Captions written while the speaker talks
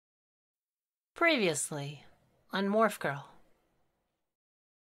Previously on Morph Girl.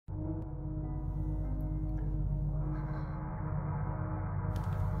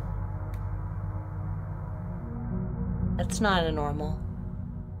 That's not a normal.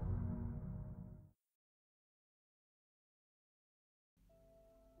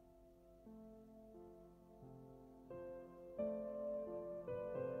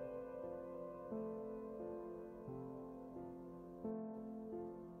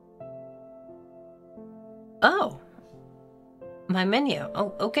 Oh, my menu.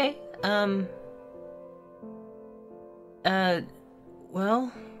 Oh, okay.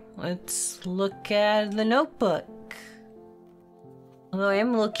 Well, let's look at the notebook. Although I am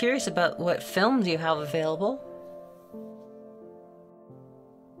a little curious about what films you have available.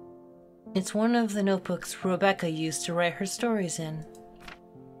 It's one of the notebooks Rebecca used to write her stories in.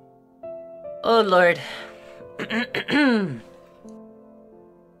 Oh, Lord.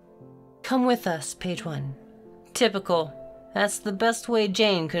 Come with us, page 1. Typical. That's the best way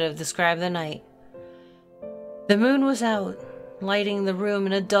Jane could have described the night. The moon was out, lighting the room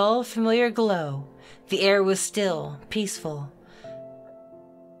in a dull, familiar glow. The air was still, peaceful.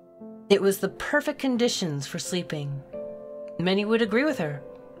 It was the perfect conditions for sleeping. Many would agree with her.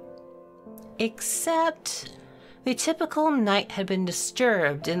 Except the typical night had been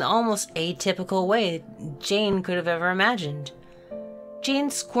disturbed in the almost atypical way Jane could have ever imagined.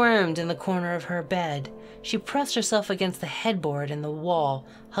 Jane squirmed in the corner of her bed. She pressed herself against the headboard and the wall,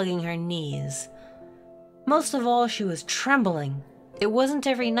 hugging her knees. Most of all, she was trembling. It wasn't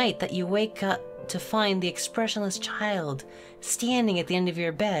every night that you wake up to find the expressionless child standing at the end of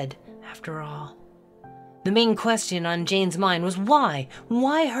your bed, after all. The main question on Jane's mind was why?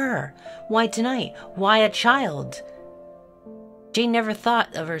 Why her? Why tonight? Why a child? Jane never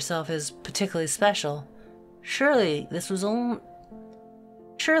thought of herself as particularly special. Surely this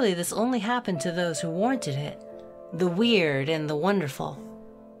only happened to those who warranted it. The weird and the wonderful.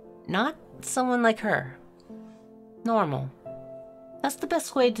 Not someone like her. Normal. That's the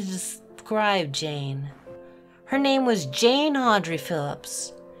best way to describe Jane. Her name was Jane Audrey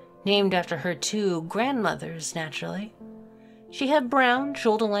Phillips, named after her two grandmothers, naturally. She had brown,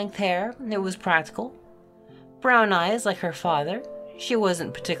 shoulder-length hair. It was practical. Brown eyes like her father. She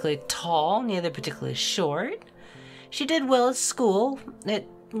wasn't particularly tall, neither particularly short. She did well at school. It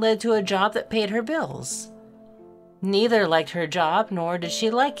led to a job that paid her bills. Neither liked her job, nor did she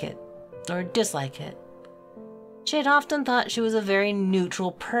like it, or dislike it. She had often thought she was a very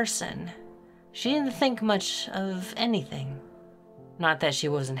neutral person. She didn't think much of anything. Not that she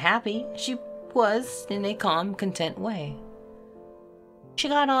wasn't happy. She was, in a calm, content way. She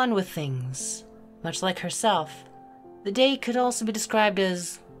got on with things, much like herself. The day could also be described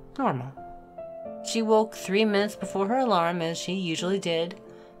as normal. She woke 3 minutes before her alarm, as she usually did,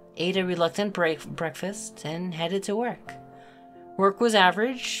 ate a reluctant breakfast, and headed to work. Work was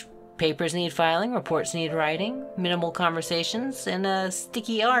average. Papers need filing, reports need writing, minimal conversations, and a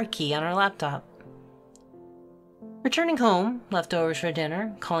sticky R key on her laptop. Returning home, leftovers for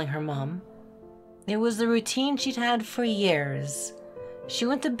dinner, calling her mom. It was the routine she'd had for years. She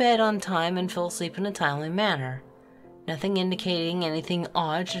went to bed on time and fell asleep in a timely manner, nothing indicating anything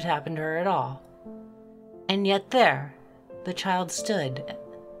odd should happen to her at all. And yet there, the child stood,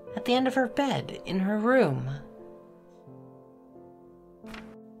 at the end of her bed, in her room.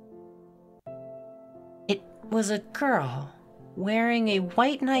 It was a girl, wearing a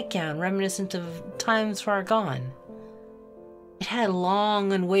white nightgown reminiscent of times far gone. It had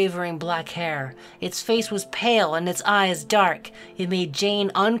long, unwavering black hair. Its face was pale and its eyes dark. It made Jane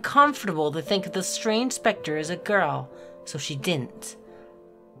uncomfortable to think of the strange specter as a girl, so she didn't.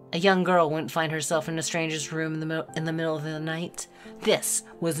 A young girl wouldn't find herself in a stranger's room in the middle of the night. This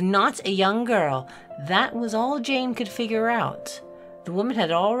was not a young girl. That was all Jane could figure out. The woman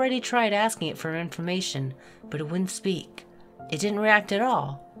had already tried asking it for information, but it wouldn't speak. It didn't react at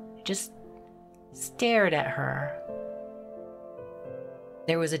all. It just stared at her.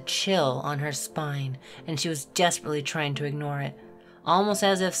 There was a chill on her spine, and she was desperately trying to ignore it, almost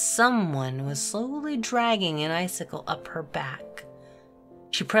as if someone was slowly dragging an icicle up her back.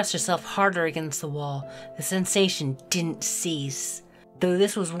 She pressed herself harder against the wall. The sensation didn't cease. Though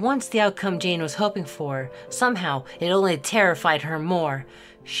this was once the outcome Jane was hoping for, somehow it only terrified her more.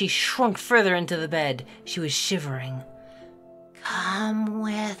 She shrunk further into the bed. She was shivering. "Come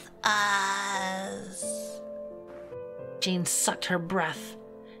with us." Jane sucked her breath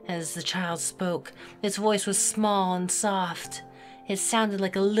as the child spoke. Its voice was small and soft. It sounded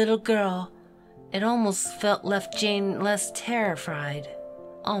like a little girl. It almost left Jane less terrified.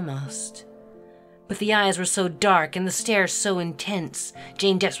 Almost. But the eyes were so dark and the stare so intense.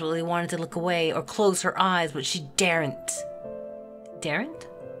 Jane desperately wanted to look away or close her eyes, but she daren't. Daren't?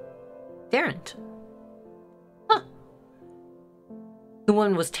 Daren't. Huh. The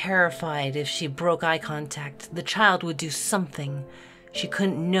woman was terrified if she broke eye contact. The child would do something. She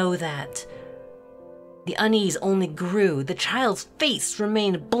couldn't know that. The unease only grew. The child's face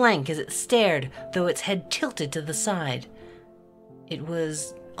remained blank as it stared, though its head tilted to the side. It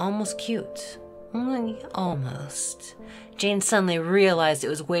was almost cute. Only almost. Jane suddenly realized it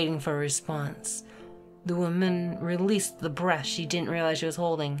was waiting for a response. The woman released the breath she didn't realize she was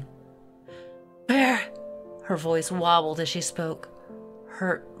holding. Where? Her voice wobbled as she spoke.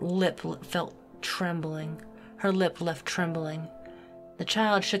 Her lip felt trembling. Her lip left trembling. The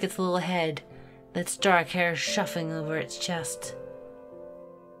child shook its little head, its dark hair shuffling over its chest.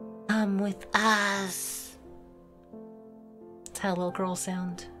 Come with us. That's how little girls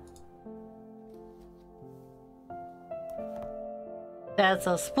sound. That's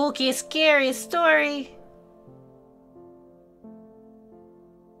a spooky, scary story.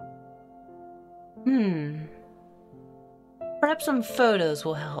 Perhaps some photos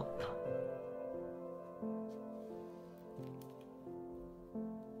will help.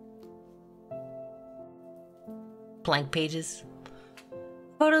 Blank pages.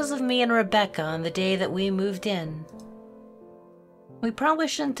 Photos of me and Rebecca on the day that we moved in. We probably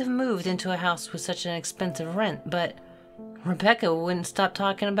shouldn't have moved into a house with such an expensive rent, but Rebecca wouldn't stop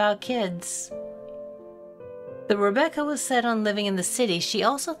talking about kids. Though Rebecca was set on living in the city, she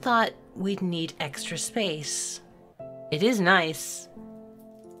also thought we'd need extra space. It is nice.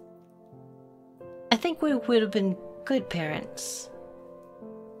 I think we would have been good parents.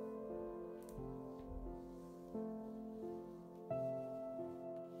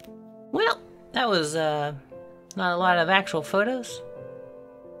 Well, that was not a lot of actual photos.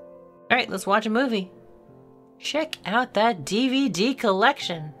 Alright, let's watch a movie. Check out that DVD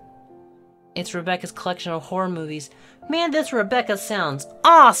collection. It's Rebecca's collection of horror movies. Man, this Rebecca sounds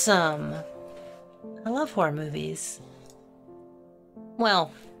awesome! I love horror movies.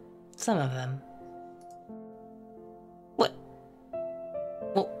 Well, some of them. What?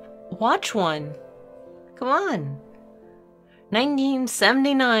 Well, watch one. Come on.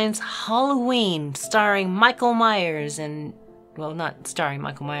 1979's Halloween, starring Michael Myers and... Well, not starring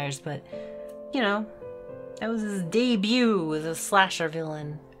Michael Myers, but, you know, that was his debut as a slasher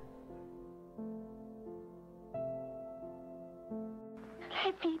villain.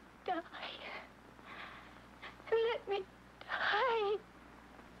 Let me die. Let me die.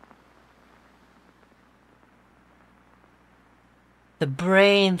 The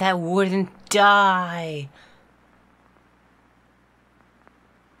brain that wouldn't die.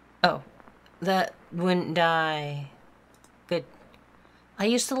 Oh, that wouldn't die. Good. I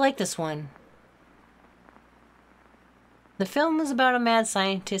used to like this one. The film is about a mad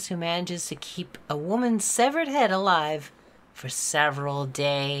scientist who manages to keep a woman's severed head alive for several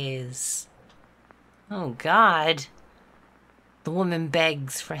days. Oh, God. The woman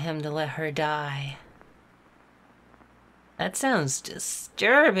begs for him to let her die. That sounds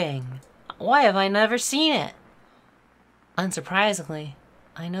disturbing. Why have I never seen it? Unsurprisingly,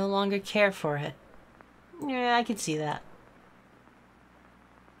 I no longer care for it. Yeah, I can see that.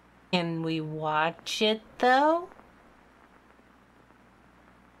 Can we watch it, though?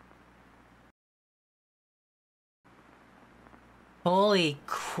 Holy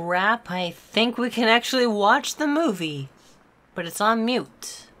crap, I think we can actually watch the movie. But it's on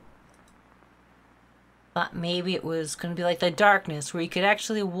mute. Thought maybe it was going to be like The Darkness, where you could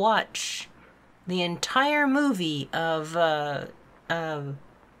actually watch the entire movie of To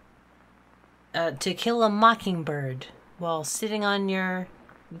Kill a Mockingbird while sitting on your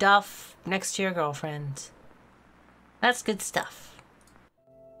duff next to your girlfriend. That's good stuff.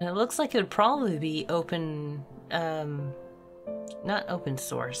 And it looks like it would probably be open, not open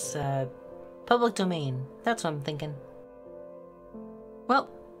source, public domain. That's what I'm thinking. Well,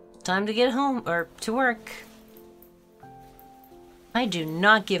 time to get home, or to work. I do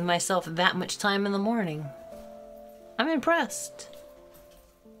not give myself that much time in the morning. I'm impressed.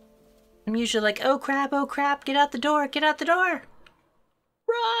 I'm usually like, oh crap, get out the door, get out the door!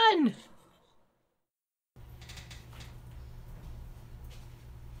 Run!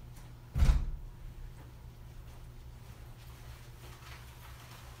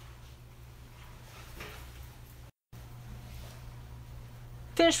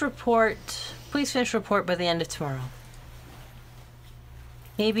 Finish report. Please finish report by the end of tomorrow.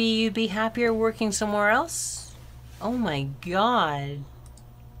 Maybe you'd be happier working somewhere else? Oh my God.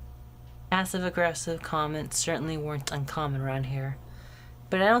 Passive-aggressive comments certainly weren't uncommon around here.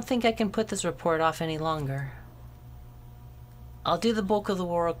 but I don't think I can put this report off any longer. I'll do the bulk of the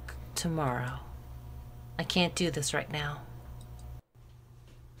work tomorrow. I can't do this right now.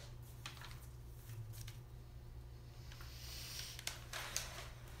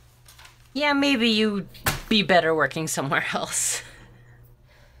 Yeah, maybe you'd be better working somewhere else.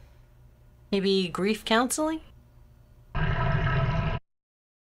 Maybe grief counseling?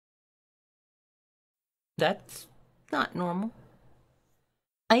 That's not normal.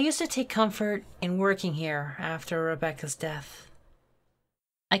 I used to take comfort in working here after Rebecca's death.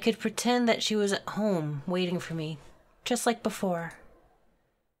 I could pretend that she was at home waiting for me, just like before.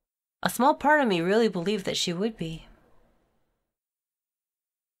 A small part of me really believed that she would be.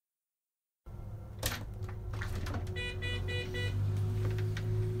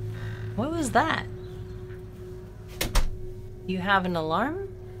 What was that? You have an alarm?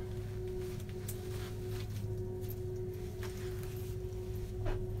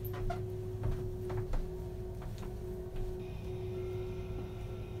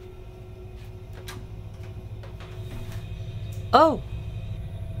 Oh!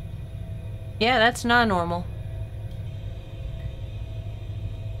 Yeah, that's not normal.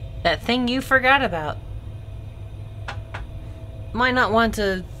 That thing you forgot about. Might not want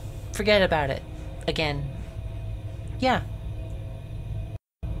to forget about it again. Yeah.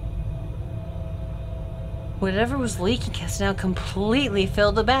 Whatever was leaking has now completely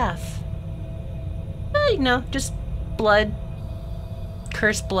filled the bath. You know, just blood.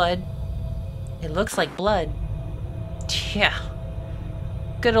 Cursed blood. It looks like blood. Yeah.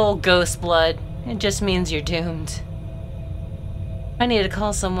 Good old ghost blood. It just means you're doomed. I need to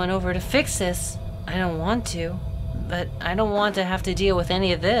call someone over to fix this. I don't want to, but I don't want to have to deal with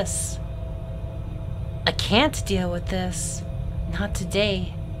any of this. I can't deal with this. Not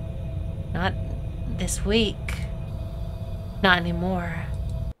today. Not this week. Not anymore.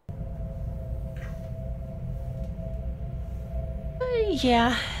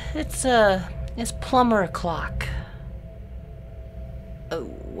 Yeah, it's plumber o'clock. Oh,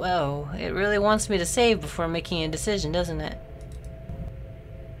 whoa. It really wants me to save before making a decision, doesn't it?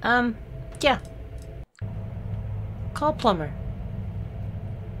 Yeah. Call plumber.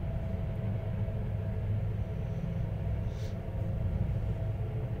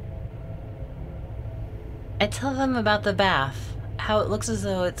 I tell them about the bath, how it looks as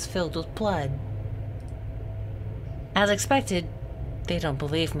though it's filled with blood. As expected, they don't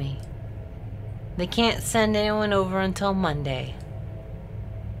believe me. They can't send anyone over until Monday.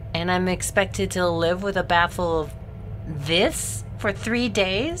 And I'm expected to live with a bath full of this for 3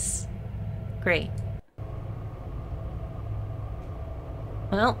 days? Great.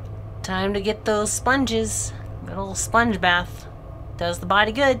 Well, time to get those sponges. Good old sponge bath. Does the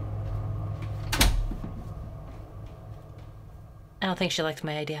body good. I don't think she liked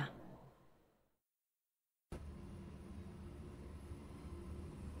my idea.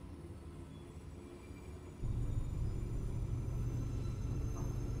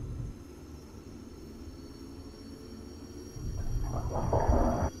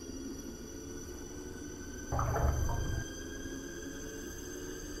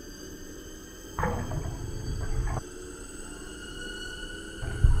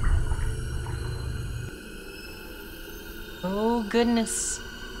 Oh, goodness.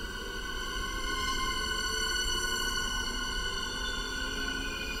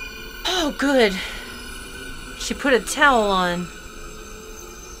 Oh, good. She put a towel on.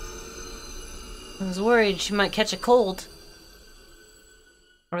 I was worried she might catch a cold.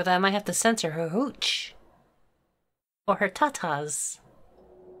 Or that I might have to censor her hooch. Or her tatas.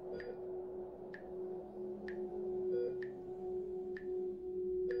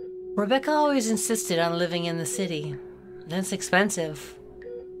 Rebecca always insisted on living in the city. That's expensive.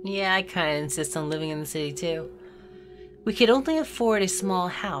 Yeah, I kinda insist on living in the city too. We could only afford a small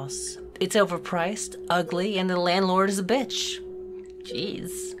house. It's overpriced, ugly, and the landlord is a bitch.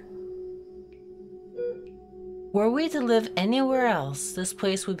 Jeez. Were we to live anywhere else, this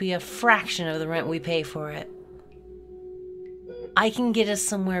place would be a fraction of the rent we pay for it. I can get us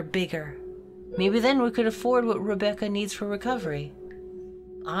somewhere bigger. Maybe then we could afford what Rebecca needs for recovery.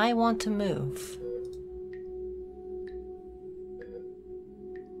 I want to move.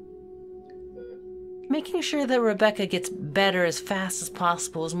 Making sure that Rebecca gets better as fast as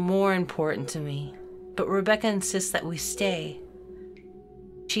possible is more important to me. But Rebecca insists that we stay.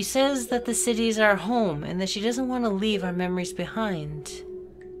 She says that the city is our home and that she doesn't want to leave our memories behind.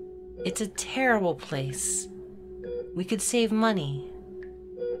 It's a terrible place. We could save money.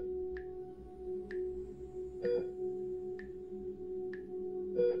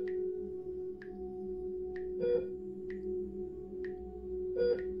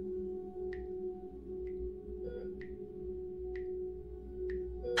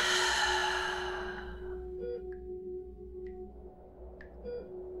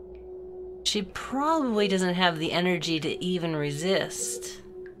 she probably doesn't have the energy to even resist.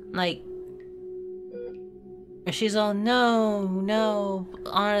 Like, she's all, no,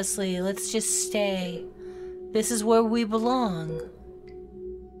 honestly, let's just stay. This is where we belong.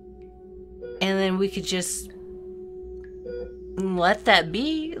 And then we could just let that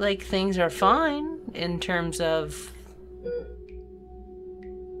be. Like, things are fine in terms of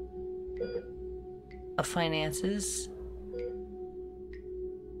finances.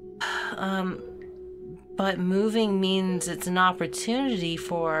 But moving means it's an opportunity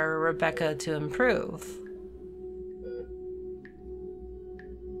for Rebecca to improve.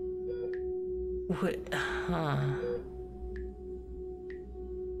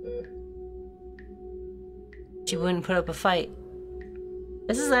 She wouldn't put up a fight.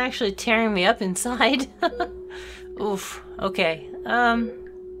 This is actually tearing me up inside. Oof. Okay.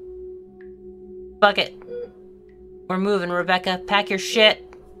 Fuck it. We're moving, Rebecca. Pack your shit.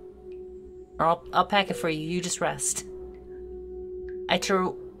 Or I'll pack it for you. You just rest. I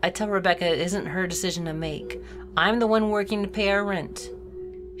tell Rebecca it isn't her decision to make. I'm the one working to pay our rent.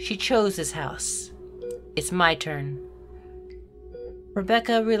 She chose this house. It's my turn.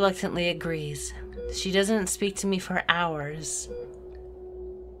 Rebecca reluctantly agrees. She doesn't speak to me for hours.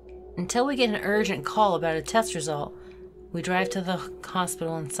 Until we get an urgent call about a test result, we drive to the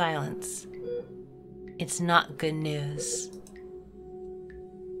hospital in silence. It's not good news.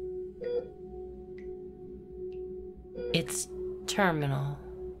 It's terminal.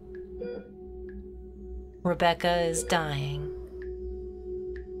 Rebecca is dying.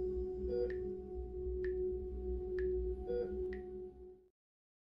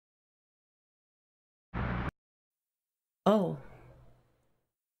 Oh.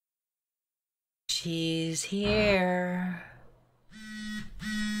 She's here.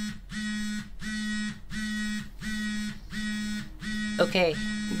 Okay,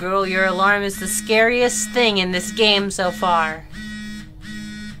 girl, your alarm is the scariest thing in this game so far.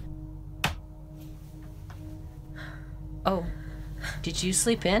 Oh, did you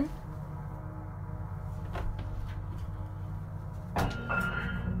sleep in?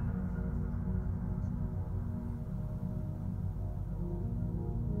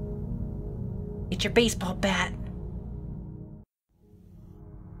 Get your baseball bat.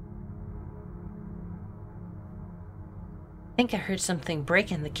 I think I heard something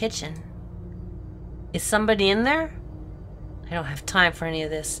break in the kitchen. Is somebody in there? I don't have time for any of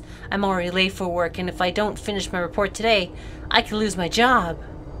this. I'm already late for work, and if I don't finish my report today, I could lose my job.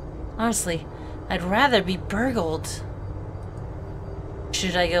 Honestly, I'd rather be burgled.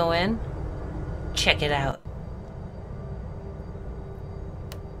 Should I go in? Check it out.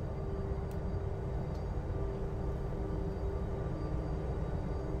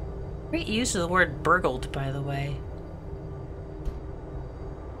 Great use of the word burgled, by the way.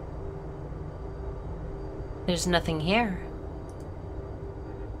 There's nothing here.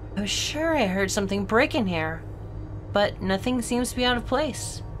 I was sure I heard something break in here, but nothing seems to be out of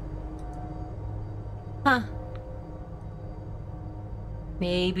place. Huh.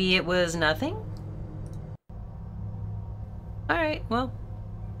 Maybe it was nothing? Alright, well.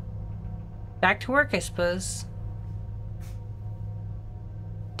 Back to work, I suppose.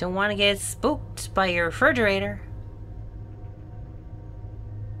 Don't want to get spooked by your refrigerator.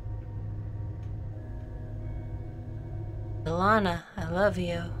 Ilana, I love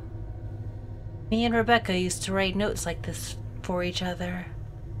you. Me and Rebecca used to write notes like this for each other.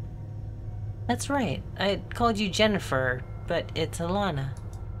 That's right, I called you Jennifer, but it's Ilana.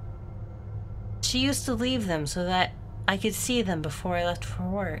 She used to leave them so that I could see them before I left for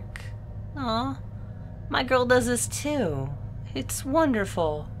work. Aw, my girl does this too. It's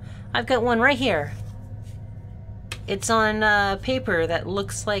wonderful. I've got one right here. It's on paper that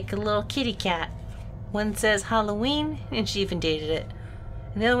looks like a little kitty cat. One says Halloween, and she even dated it.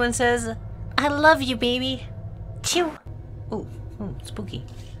 And the other one says, I love you, baby. Chew. Oh, spooky.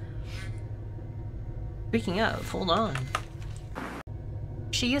 Speaking of, hold on.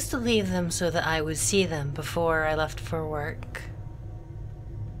 She used to leave them so that I would see them before I left for work.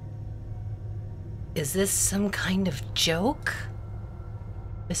 Is this some kind of joke?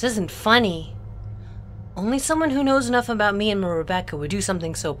 This isn't funny. Only someone who knows enough about me and Rebecca would do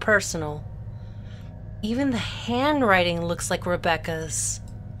something so personal. Even the handwriting looks like Rebecca's.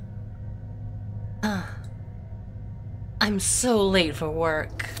 I'm so late for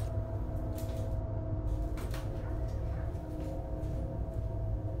work.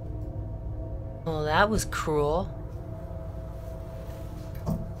 Well, that was cruel.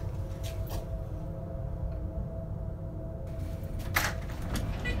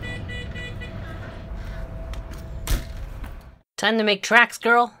 Time to make tracks,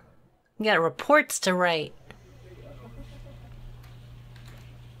 girl. You got reports to write.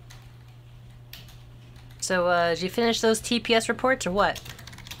 So, did you finish those TPS reports or what?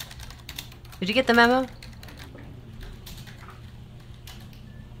 Did you get the memo?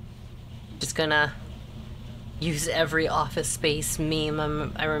 Just gonna use every Office Space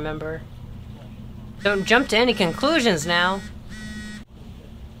meme I remember. Don't jump to any conclusions now.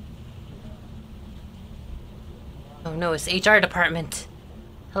 Oh no, it's HR department.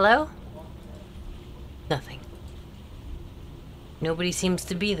 Hello? Nothing. Nobody seems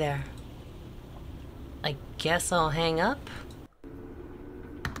to be there. I guess I'll hang up.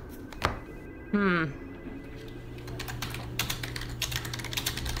 Good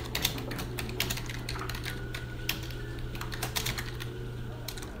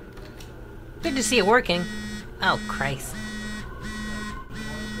to see it working. Oh, Christ.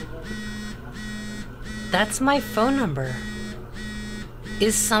 That's my phone number.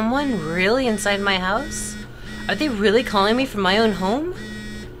 Is someone really inside my house? Are they really calling me from my own home?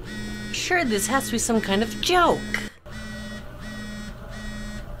 Sure, this has to be some kind of joke.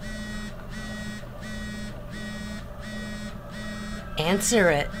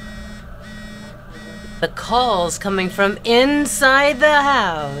 Answer it. The call's coming from inside the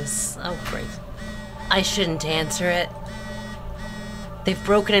house. Oh, great. I shouldn't answer it. They've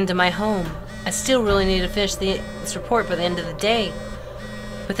broken into my home. I still really need to finish this report by the end of the day.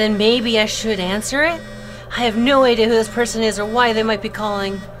 But then maybe I should answer it? I have no idea who this person is or why they might be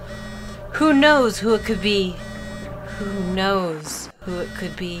calling. Who knows who it could be? Who knows who it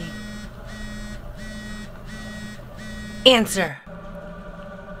could be? Answer.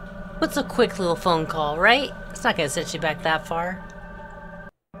 What's a quick little phone call, right? It's not gonna set you back that far.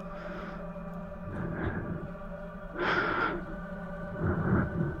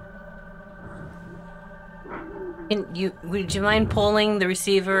 Would you mind pulling the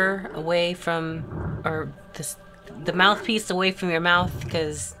receiver away from, or the mouthpiece away from your mouth?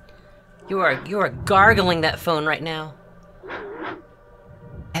 Because you are gargling that phone right now.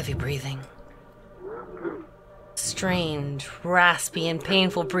 Heavy breathing. Strained, raspy, and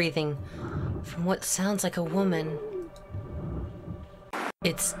painful breathing from what sounds like a woman.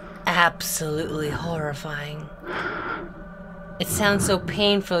 It's absolutely horrifying. It sounds so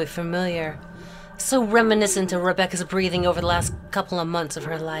painfully familiar, so reminiscent of Rebecca's breathing over the last couple of months of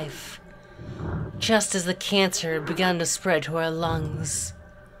her life, just as the cancer had begun to spread to her lungs.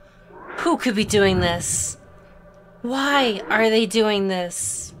 Who could be doing this? Why are they doing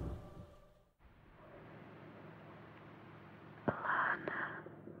this?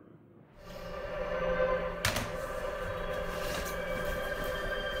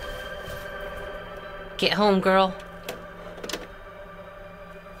 Get home, girl.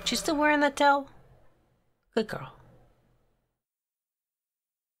 She still wearing that towel? Good girl.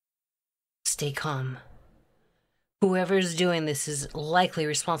 Stay calm. Whoever's doing this is likely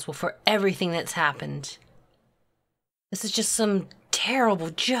responsible for everything that's happened. This is just some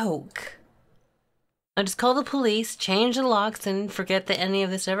terrible joke. Now just call the police, change the locks, and forget that any of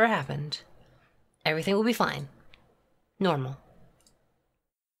this ever happened. Everything will be fine. Normal.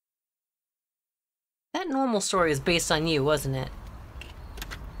 That normal story is based on you, wasn't it?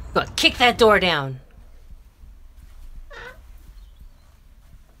 Go on, kick that door down.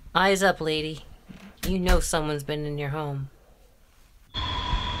 Eyes up, lady. You know someone's been in your home.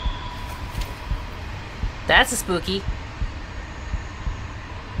 That's a spooky.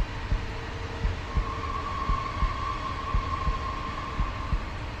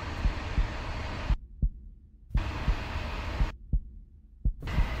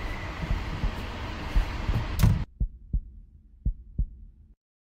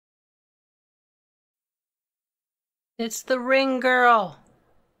 It's the ring girl.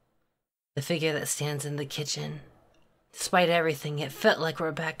 The figure that stands in the kitchen. Despite everything, it felt like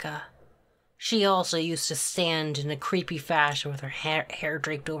Rebecca. She also used to stand in a creepy fashion with her hair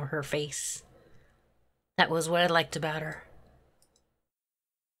draped over her face. That was what I liked about her.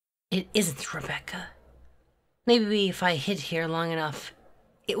 It isn't Rebecca. Maybe if I hid here long enough,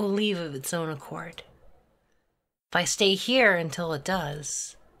 it will leave of its own accord. If I stay here until it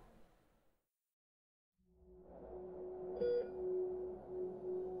does.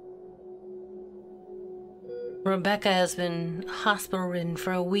 Rebecca has been hospital-ridden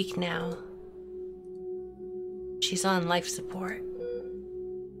for a week now. She's on life support.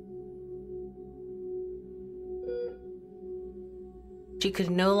 She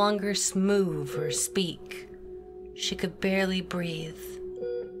could no longer move or speak. She could barely breathe.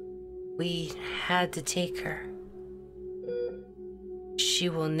 We had to take her. She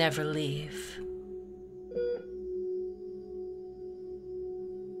will never leave.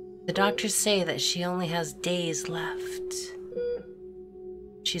 The doctors say that she only has days left.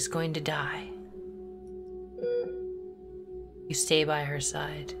 She's going to die. You stay by her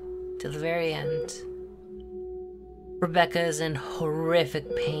side to the very end. Rebecca is in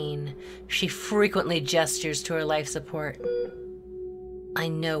horrific pain. She frequently gestures to her life support. I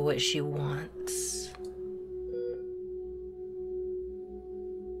know what she wants.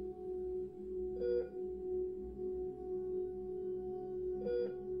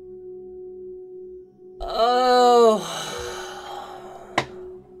 Oh.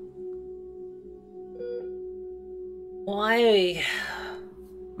 Why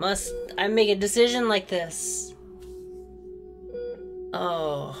must I make a decision like this?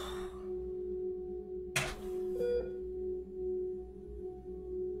 Oh.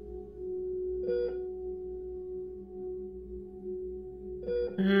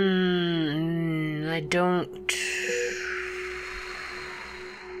 I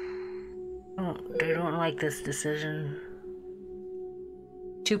don't like this decision.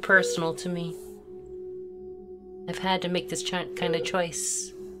 Too personal to me. I've had to make this kind of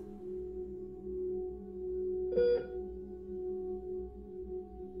choice.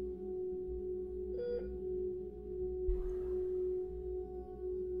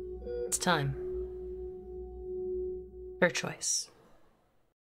 It's time. Her choice.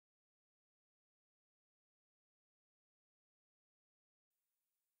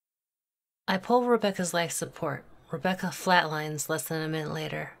 I pull Rebecca's life support. Rebecca flatlines less than a minute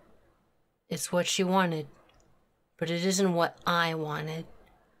later. It's what she wanted, but it isn't what I wanted.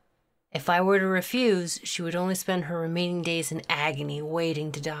 If I were to refuse, she would only spend her remaining days in agony,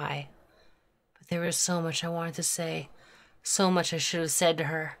 waiting to die. But there was so much I wanted to say, so much I should have said to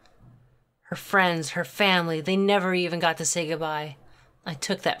her. Her friends, her family, they never even got to say goodbye. I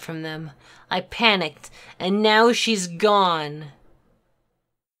took that from them. I panicked, and now she's gone.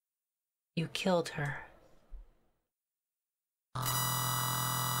 You killed her.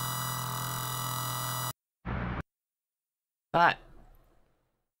 But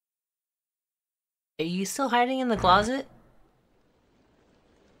are you still hiding in the closet?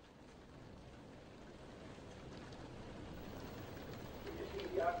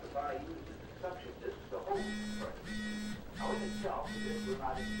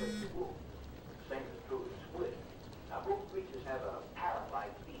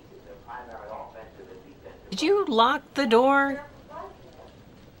 Did you lock the door?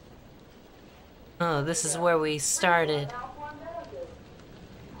 Oh, this is where we started.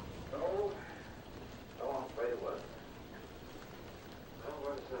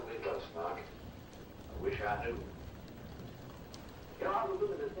 I knew. You know, I was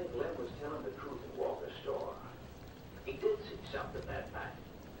looking to think Glenn was telling the truth in Walker's store. He did see something that night.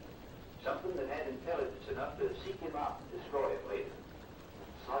 Something that had intelligence enough to seek him out and destroy him later.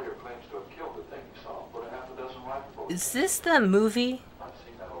 Sawyer claims to have killed the thing he saw, put a half a dozen rifle bullets. Is this the movie? I've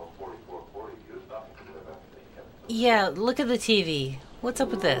seen that old 4440 used nothing to live everything. Yeah, look at the TV. What's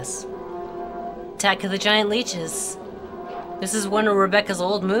up with this? Attack of the Giant Leeches. This is one of Rebecca's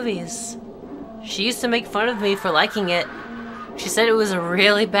old movies. She used to make fun of me for liking it. She said it was a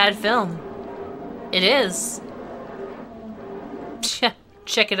really bad film. It is.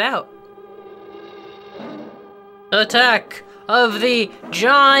 Check it out. Attack of the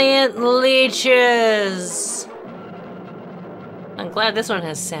Giant Leeches. I'm glad this one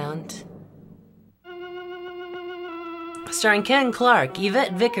has sound. Starring Ken Clark,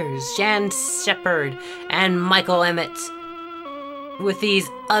 Yvette Vickers, Jan Shepard, and Michael Emmett. With these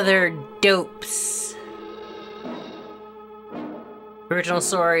other dopes. Original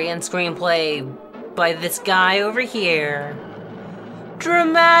story and screenplay by this guy over here.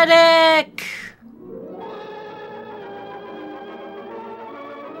 Dramatic!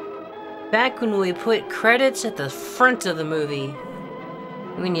 Back when we put credits at the front of the movie.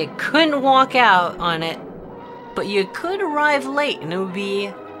 When you couldn't walk out on it, but you could arrive late and it would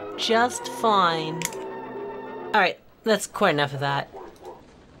be just fine. Alright. That's quite enough of that.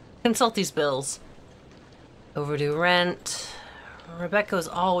 Consult these bills. Overdue rent. Rebecca was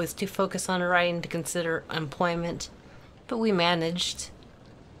always too focused on her writing to consider employment, but we managed.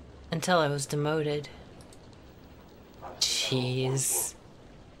 Until I was demoted. Jeez.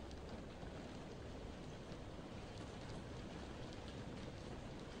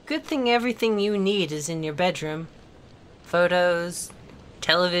 Good thing everything you need is in your bedroom. Photos,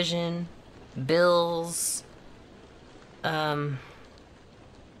 television, bills. I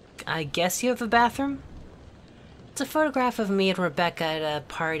guess you have a bathroom? It's a photograph of me and Rebecca at a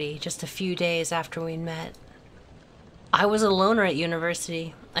party just a few days after we met. I was a loner at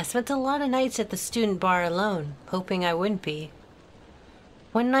university. I spent a lot of nights at the student bar alone, hoping I wouldn't be.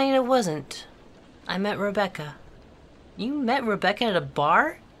 One night it wasn't. I met Rebecca. You met Rebecca at a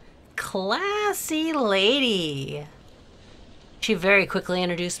bar? Classy lady. She very quickly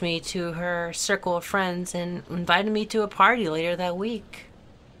introduced me to her circle of friends and invited me to a party later that week.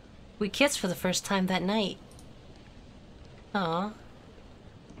 We kissed for the first time that night. Aw.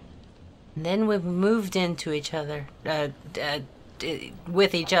 And then we moved into each other.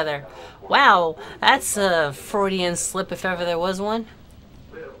 With each other. Wow, that's a Freudian slip if ever there was one.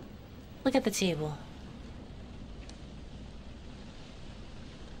 Look at the table.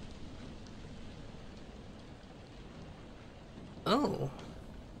 Oh.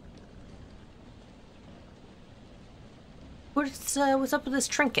 What's up with this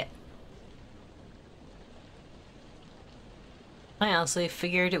trinket? I honestly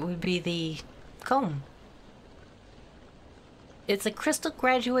figured it would be the comb. It's a crystal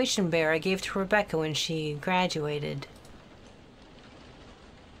graduation bear I gave to Rebecca when she graduated.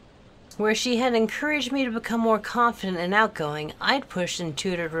 Where she had encouraged me to become more confident and outgoing, I'd pushed and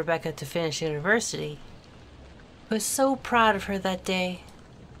tutored Rebecca to finish university. I was so proud of her that day,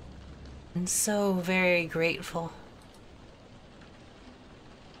 and so very grateful.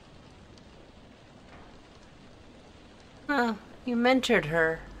 Oh, you mentored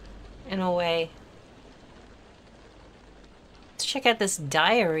her, in a way. Let's check out this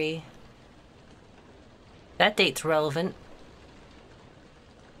diary. That date's relevant.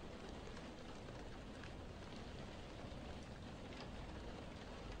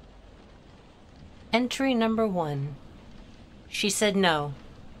 Entry number 1. She said no.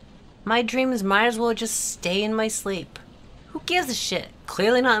 My dreams might as well just stay in my sleep. Who gives a shit?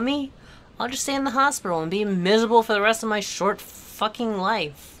 Clearly not me. I'll just stay in the hospital and be miserable for the rest of my short fucking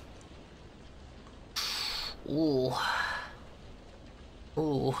life. Ooh.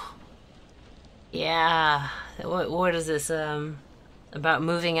 Ooh. Yeah. What is this, about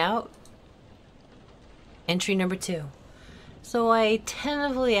moving out? Entry number 2. So I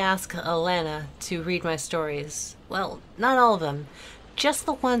tentatively asked Elena to read my stories. Well, not all of them. Just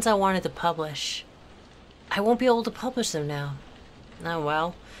the ones I wanted to publish. I won't be able to publish them now. Oh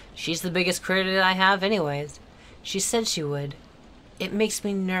well. She's the biggest critic I have anyways. She said she would. It makes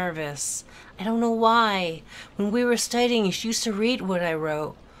me nervous. I don't know why. When we were studying, she used to read what I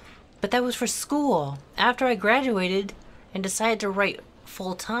wrote. But that was for school. After I graduated and decided to write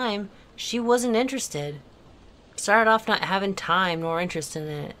full-time, she wasn't interested. Started off not having time nor interest in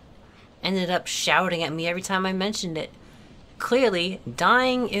it. Ended up shouting at me every time I mentioned it. Clearly,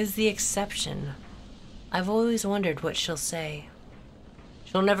 dying is the exception. I've always wondered what she'll say.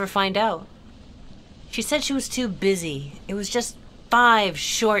 She'll never find out. She said she was too busy. It was just 5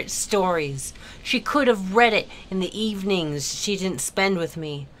 short stories. She could have read it in the evenings she didn't spend with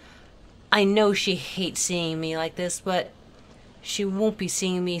me. I know she hates seeing me like this, but she won't be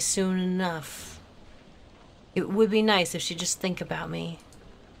seeing me soon enough. It would be nice if she'd just think about me.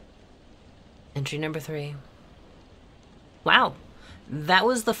 Entry number 3. Wow, that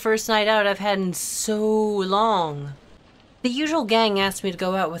was the first night out I've had in so long. The usual gang asked me to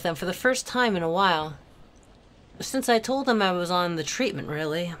go out with them for the first time in a while. Since I told them I was on the treatment,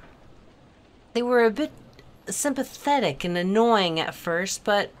 really. They were a bit sympathetic and annoying at first,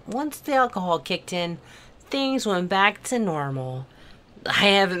 but once the alcohol kicked in, things went back to normal. I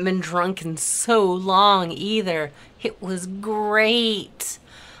haven't been drunk in so long either. It was great.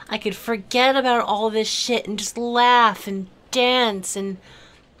 I could forget about all this shit and just laugh and dance and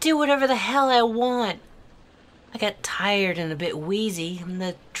do whatever the hell I want. I got tired and a bit wheezy, and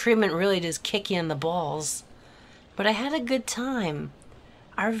the treatment really does kick you in the balls. But I had a good time.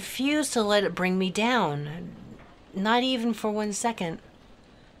 I refused to let it bring me down. Not even for 1 second.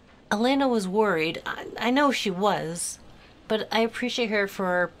 Elena was worried. I know she was. But I appreciate her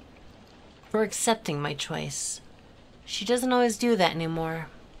for accepting my choice. She doesn't always do that anymore.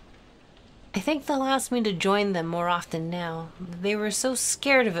 I think they'll ask me to join them more often now. They were so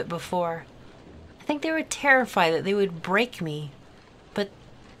scared of it before. I think they were terrified that they would break me. But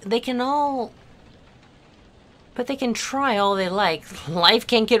they can try all they like. Life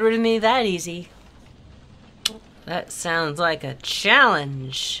can't get rid of me that easy. That sounds like a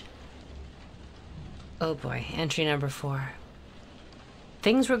challenge. Oh boy, entry number 4.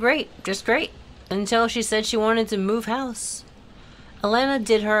 Things were great, just great, until she said she wanted to move house. Elena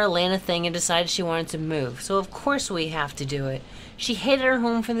did her Elena thing and decided she wanted to move, so of course we have to do it. She hated her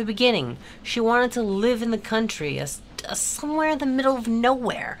home from the beginning. She wanted to live in the country, somewhere in the middle of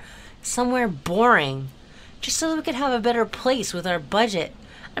nowhere, somewhere boring, just so that we could have a better place with our budget.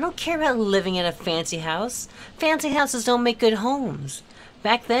 I don't care about living in a fancy house. Fancy houses don't make good homes.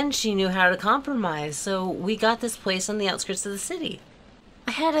 Back then she knew how to compromise, so we got this place on the outskirts of the city.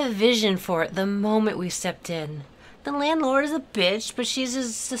 I had a vision for it the moment we stepped in. The landlord is a bitch, but she's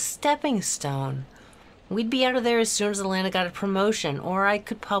just a stepping stone. We'd be out of there as soon as Alana got a promotion, or I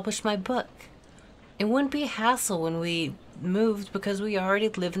could publish my book. It wouldn't be a hassle when we moved because we already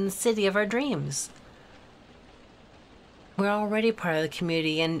live in the city of our dreams. We're already part of the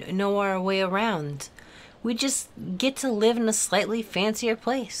community and know our way around. We just get to live in a slightly fancier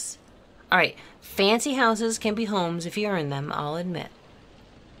place. Alright, fancy houses can be homes if you earn them, I'll admit.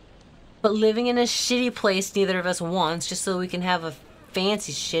 But living in a shitty place neither of us wants just so we can have a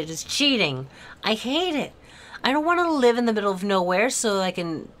fancy shit is cheating. I hate it. I don't want to live in the middle of nowhere so I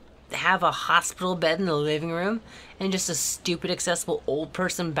can have a hospital bed in the living room and just a stupid accessible old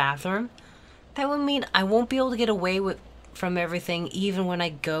person bathroom. That would mean I won't be able to get away from everything even when I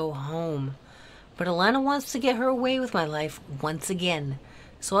go home. But Alana wants to get her way with my life once again.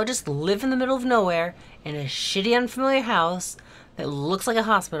 So I'll just live in the middle of nowhere in a shitty unfamiliar house that looks like a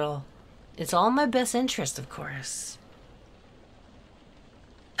hospital. It's all in my best interest, of course.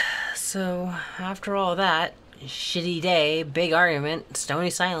 So, after all that, shitty day, big argument, stony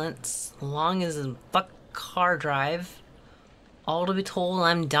silence, long as a fuck car drive, all to be told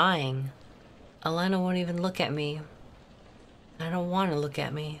I'm dying. Alana won't even look at me. I don't want to look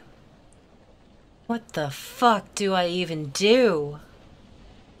at me. What the fuck do I even do?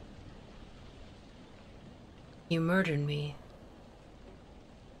 You murdered me.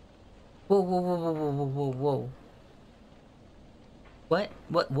 Whoa, whoa, whoa, whoa, whoa, whoa, whoa. What?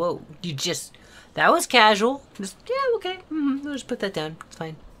 Whoa. You just... That was casual. Just, yeah, okay. I'll just put that down. It's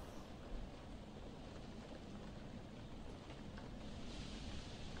fine.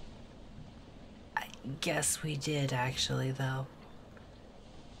 I guess we did, actually, though.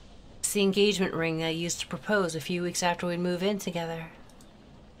 It's the engagement ring I used to propose a few weeks after we'd move in together.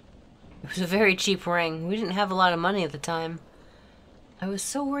 It was a very cheap ring. We didn't have a lot of money at the time. I was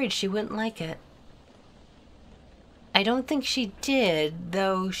so worried she wouldn't like it. I don't think she did,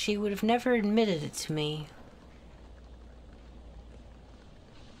 though she would have never admitted it to me.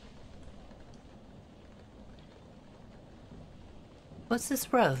 What's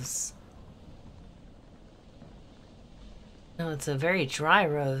this rose? No, it's a very dry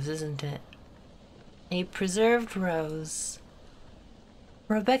rose, isn't it? A preserved rose.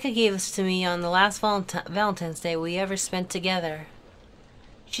 Rebecca gave this to me on the last Valentine's Day we ever spent together.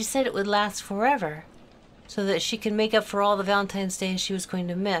 She said it would last forever, so that she could make up for all the Valentine's Days she was going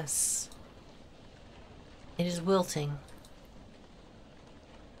to miss. It is wilting.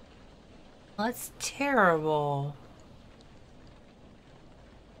 Well, that's terrible.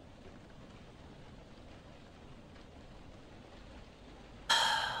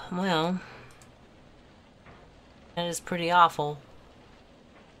 Well, that is pretty awful.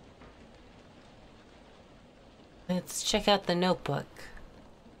 Let's check out the notebook.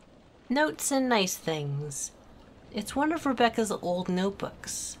 Notes and nice things. It's one of Rebecca's old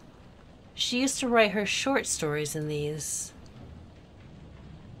notebooks. She used to write her short stories in these.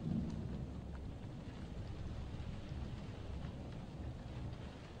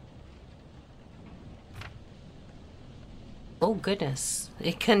 Oh goodness,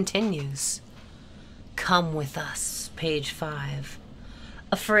 it continues. Come with us, page 5.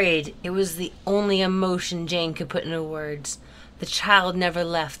 Afraid, it was the only emotion Jane could put into words. The child never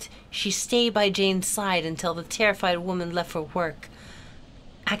left. She stayed by Jane's side until the terrified woman left for work.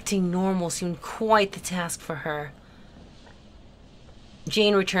 Acting normal seemed quite the task for her.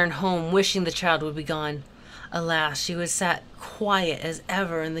 Jane returned home, wishing the child would be gone. Alas, she was sat quiet as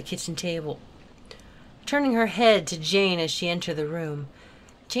ever in the kitchen table, turning her head to Jane as she entered the room.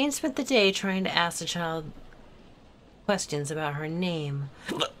 Jane spent the day trying to ask the child questions about her name.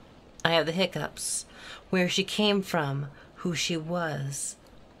 I have the hiccups. Where she came from, who she was.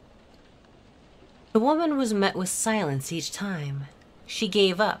 The woman was met with silence each time. She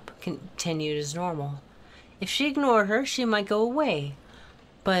gave up, continued as normal. If she ignored her, she might go away.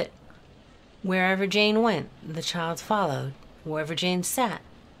 But wherever Jane went, the child followed. Wherever Jane sat,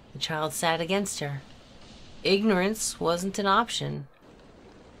 the child sat against her. Ignorance wasn't an option.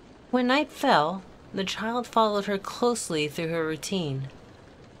 When night fell, the child followed her closely through her routine.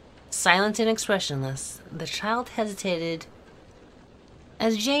 Silent and expressionless, the child hesitated.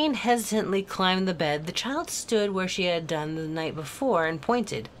 As Jane hesitantly climbed the bed, the child stood where she had done the night before and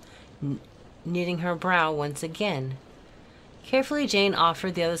pointed, knitting her brow once again. Carefully, Jane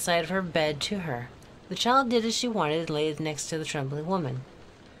offered the other side of her bed to her. The child did as she wanted and lay next to the trembling woman.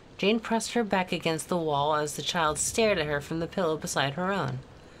 Jane pressed her back against the wall as the child stared at her from the pillow beside her own.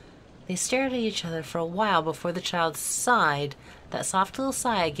 They stared at each other for a while before the child sighed that soft little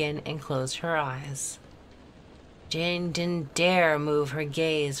sigh again and closed her eyes. Jane didn't dare move her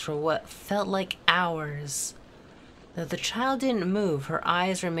gaze for what felt like hours. Though the child didn't move, her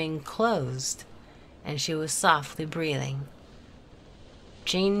eyes remained closed, and she was softly breathing.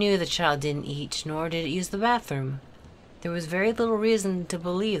 Jane knew the child didn't eat, nor did it use the bathroom. There was very little reason to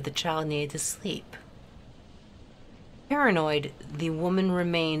believe the child needed to sleep. Paranoid, the woman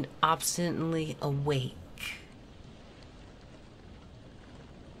remained obstinately awake.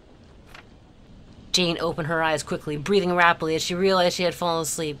 Jane opened her eyes quickly, breathing rapidly as she realized she had fallen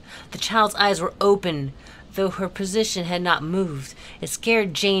asleep. The child's eyes were open, though her position had not moved. It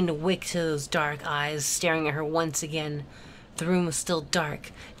scared Jane to wake to those dark eyes staring at her once again. The room was still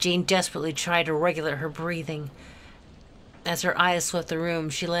dark. Jane desperately tried to regulate her breathing. As her eyes swept the room,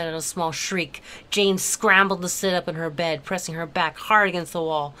 she let out a small shriek. Jane scrambled to sit up in her bed, pressing her back hard against the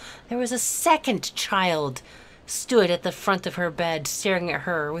wall. There was a second child stood at the front of her bed, staring at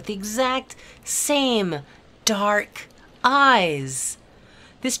her with the exact same dark eyes.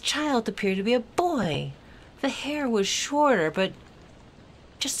 This child appeared to be a boy. The hair was shorter, but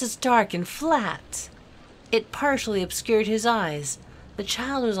just as dark and flat. It partially obscured his eyes. The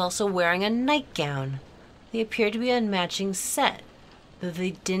child was also wearing a nightgown. They appeared to be a matching set, though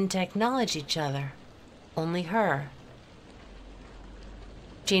they didn't acknowledge each other. Only her.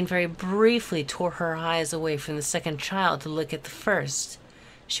 Jane very briefly tore her eyes away from the second child to look at the first.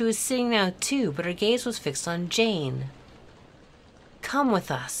 She was sitting now too, but her gaze was fixed on Jane. "Come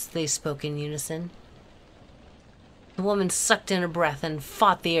with us," they spoke in unison. The woman sucked in a breath and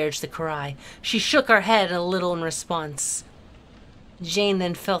fought the urge to cry. She shook her head a little in response. Jane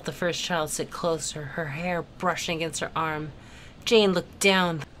then felt the first child sit closer, her hair brushing against her arm. Jane looked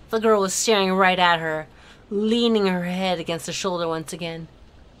down. The girl was staring right at her, leaning her head against the shoulder once again.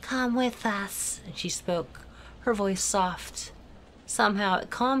 "Come with us," and she spoke, her voice soft. Somehow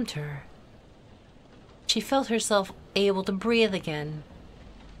it calmed her. She felt herself able to breathe again.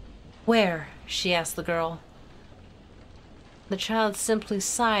 "Where?" she asked the girl. The child simply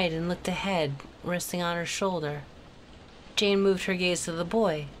sighed and looked ahead, resting on her shoulder. Jane moved her gaze to the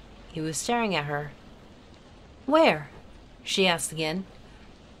boy. He was staring at her. "Where?" she asked again.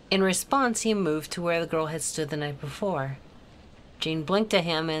 In response, he moved to where the girl had stood the night before. Jane blinked at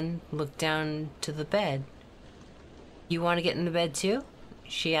him and looked down to the bed. "You want to get in the bed too?"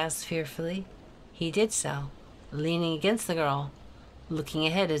 she asked fearfully. He did so, leaning against the girl, looking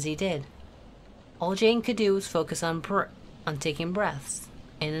ahead as he did. All Jane could do was focus on taking breaths,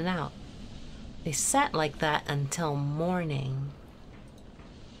 in and out. They sat like that until morning.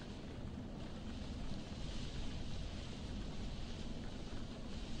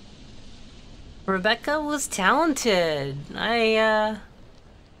 Rebecca was talented.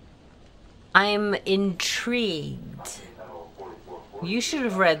 I'm intrigued. You should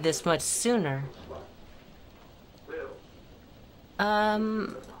have read this much sooner.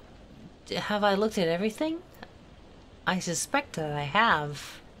 Have I looked at everything? I suspect that I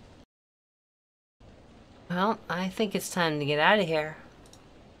have. Well, I think it's time to get out of here.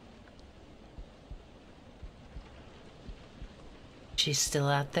 She's still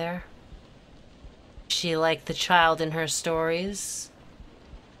out there. She liked the child in her stories.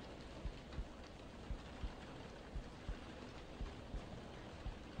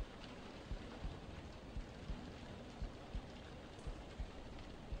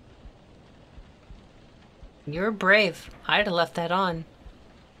 You're brave. I'd have left that on.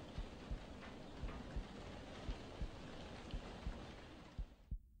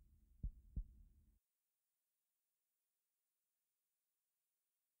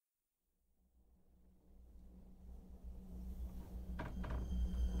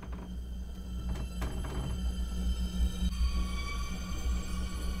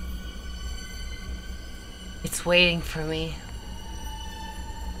 It's waiting for me.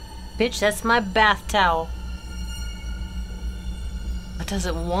 Bitch, that's my bath towel. What does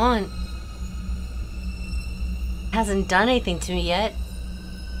it want? It hasn't done anything to me yet.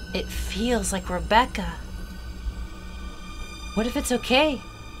 It feels like Rebecca. What if it's okay?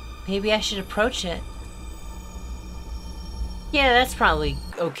 Maybe I should approach it. Yeah, that's probably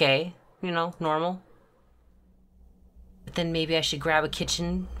okay. You know, normal. But then maybe I should grab a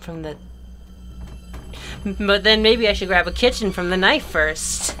kitchen from the... But then maybe I should grab a kitchen from the knife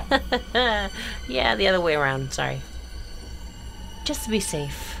first. Yeah, the other way around, sorry. Just to be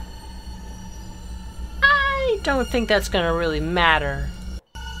safe. I don't think that's gonna really matter.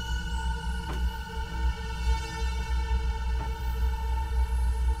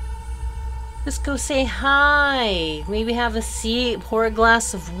 Just go say hi. Maybe have a seat, pour a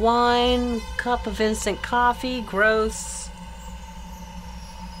glass of wine, cup of instant coffee. Gross.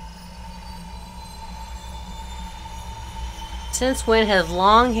 Since when have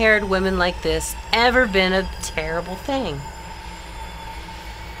long-haired women like this ever been a terrible thing?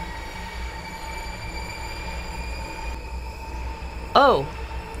 Oh.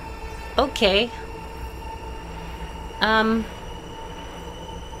 Okay.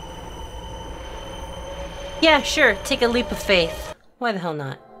 Yeah, sure, take a leap of faith. Why the hell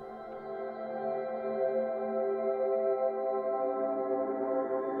not?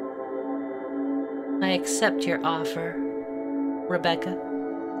 I accept your offer, Rebecca.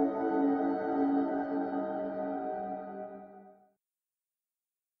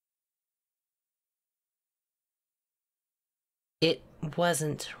 It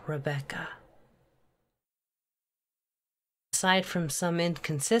wasn't Rebecca. Aside from some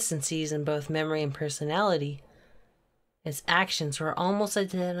inconsistencies in both memory and personality, its actions were almost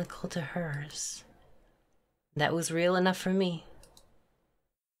identical to hers. That was real enough for me.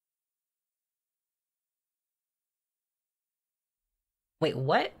 Wait,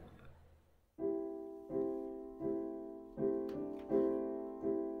 what?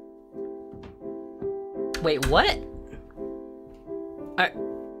 Wait, what?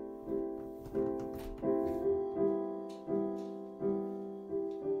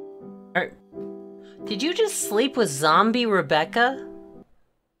 Did you just sleep with zombie Rebecca?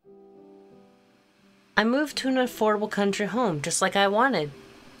 I moved to an affordable country home, just like I wanted.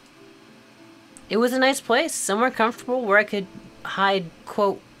 It was a nice place, somewhere comfortable where I could hide,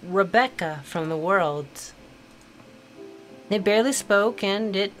 quote, Rebecca from the world. It barely spoke,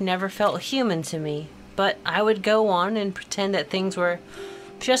 and it never felt human to me, but I would go on and pretend that things were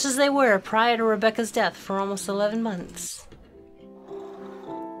just as they were prior to Rebecca's death for almost 11 months.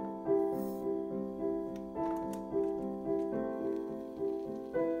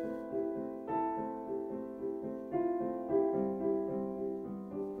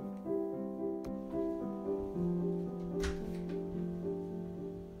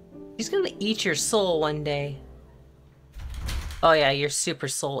 She's gonna eat your soul one day. Oh yeah, you're super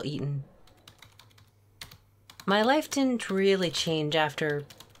soul eaten. My life didn't really change after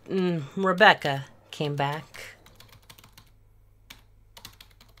Rebecca came back.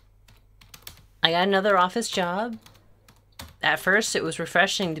 I got another office job. At first, it was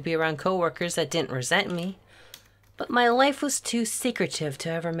refreshing to be around coworkers that didn't resent me, but my life was too secretive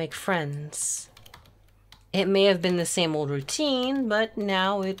to ever make friends. It may have been the same old routine, but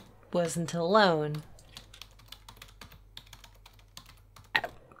now it wasn't alone.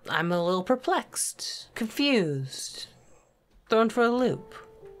 I'm a little perplexed, confused, thrown for a loop.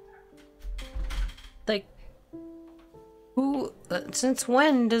 Like, since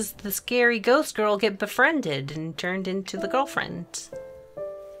when does the scary ghost girl get befriended and turned into the girlfriend?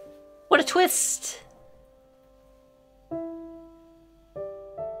 What a twist!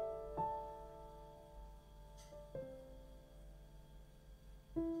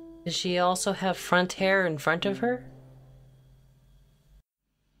 Does she also have front hair in front of her?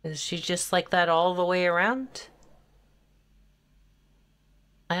 Is she just like that all the way around?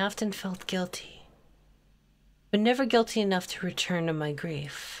 I often felt guilty, but never guilty enough to return to my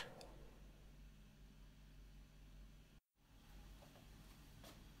grief.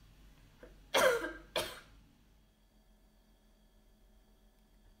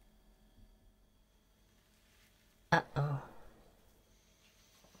 Uh-oh.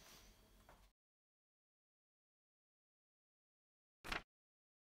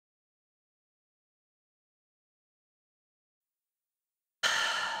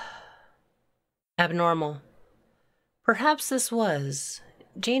 Abnormal. Perhaps this was.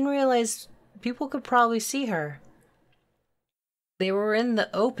 Jane realized people could probably see her. They were in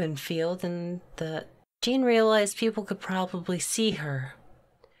the open field and Jane realized people could probably see her.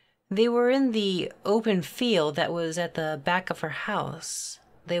 They were in the open field that was at the back of her house.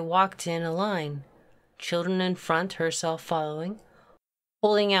 They walked in a line, children in front, herself following,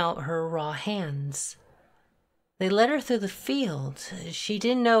 holding out her raw hands. They led her through the field. She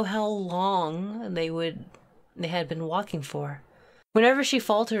didn't know how long they had been walking for. Whenever she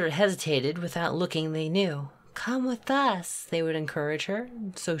faltered or hesitated without looking, they knew. Come with us, they would encourage her,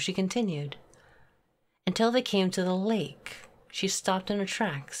 so she continued. Until they came to the lake. She stopped in her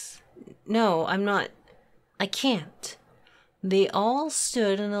tracks. No, I can't. They all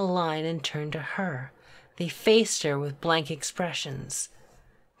stood in a line and turned to her. They faced her with blank expressions.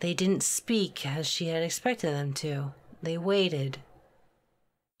 They didn't speak as she had expected them to. They waited.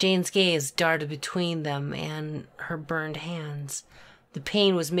 Jane's gaze darted between them and her burned hands. The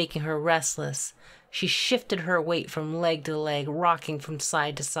pain was making her restless. She shifted her weight from leg to leg, rocking from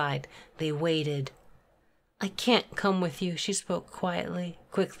side to side. They waited. I can't come with you, she spoke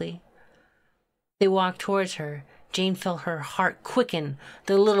quickly. They walked towards her. Jane felt her heart quicken.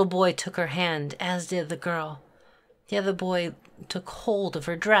 The little boy took her hand, as did the girl. The other boy took hold of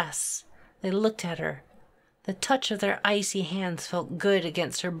her dress. They looked at her. The touch of their icy hands felt good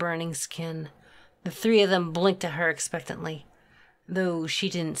against her burning skin. The three of them blinked at her expectantly, though she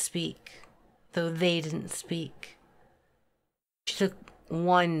didn't speak, though they didn't speak. She took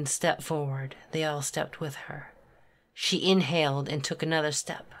one step forward. They all stepped with her. She inhaled and took another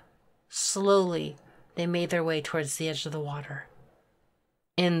step. Slowly, they made their way towards the edge of the water.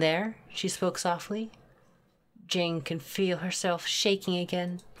 In there, she spoke softly. Jane could feel herself shaking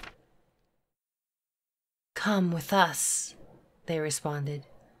again. "Come with us," they responded,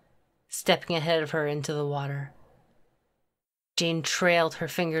 stepping ahead of her into the water. Jane trailed her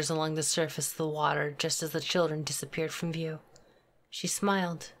fingers along the surface of the water just as the children disappeared from view. She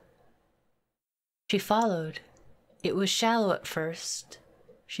smiled. She followed. It was shallow at first.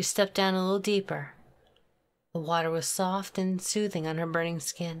 She stepped down a little deeper. The water was soft and soothing on her burning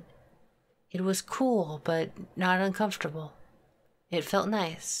skin. It was cool, but not uncomfortable. It felt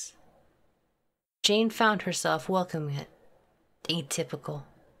nice. Jane found herself welcoming it. Atypical.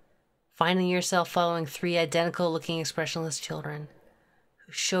 Finding yourself following three identical-looking expressionless children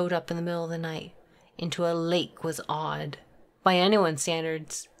who showed up in the middle of the night into a lake was odd, by anyone's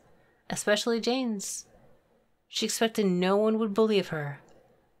standards, especially Jane's. She expected no one would believe her,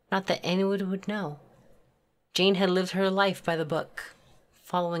 not that anyone would know. Jane had lived her life by the book,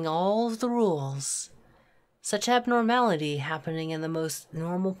 following all of the rules. Such abnormality happening in the most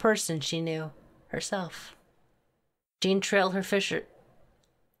normal person she knew, herself. Jane trailed her fingers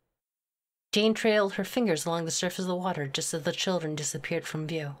along the surface of the water just as the children disappeared from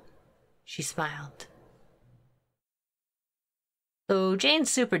view. She smiled. So Jane's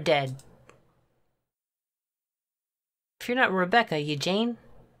super dead. If you're not Rebecca, you Jane?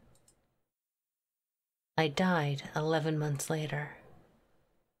 I died 11 months later.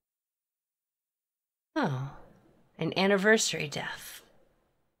 Oh, an anniversary death.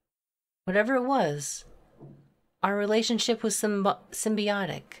 Whatever it was, our relationship was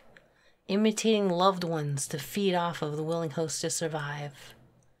symbiotic, imitating loved ones to feed off of the willing host to survive.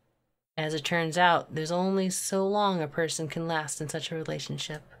 As it turns out, there's only so long a person can last in such a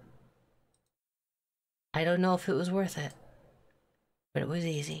relationship. I don't know if it was worth it, but it was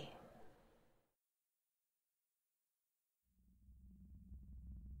easy.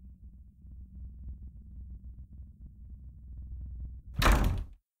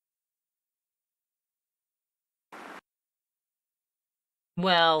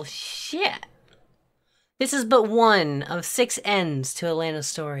 Well, shit. This is but one of 6 ends to Elena's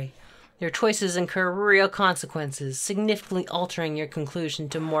story. Your choices incur real consequences, significantly altering your conclusion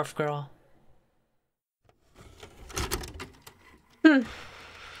to Morph Girl.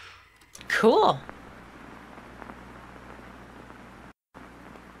 Cool.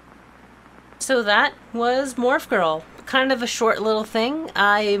 So that was Morph Girl. Kind of a short little thing.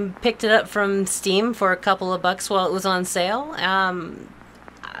 I picked it up from Steam for a couple of bucks while it was on sale.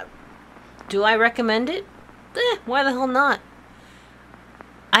 Do I recommend it? Why the hell not?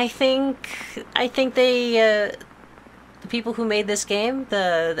 I think they, the people who made this game,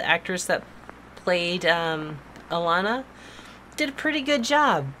 the actress that played Alana, did a pretty good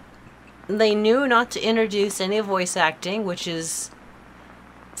job. They knew not to introduce any voice acting, which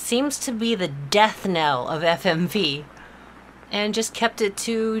seems to be the death knell of FMV, and just kept it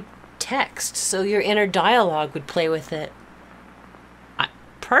to text, so your inner dialogue would play with it.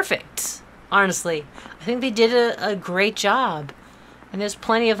 Perfect, honestly. I think they did a great job, and there's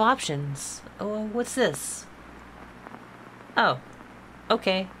plenty of options. Oh, what's this? Oh,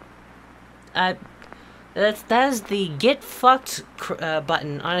 okay. That is the get fucked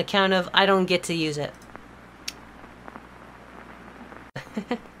button on account of I don't get to use it.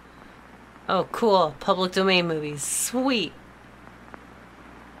 Oh, cool. Public domain movies. Sweet.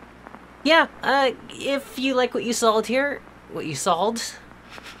 Yeah, if you like what you saw here,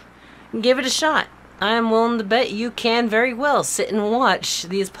 give it a shot. I'm willing to bet you can very well sit and watch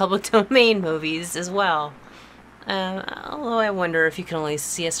these public domain movies as well. Although I wonder if you can only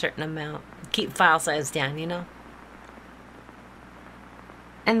see a certain amount. Keep file size down, you know?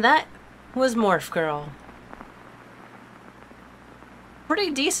 And that was Morph Girl.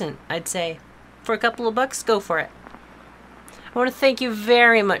 Pretty decent, I'd say. For a couple of bucks, go for it. I want to thank you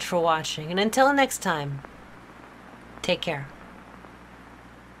very much for watching, and until next time, take care.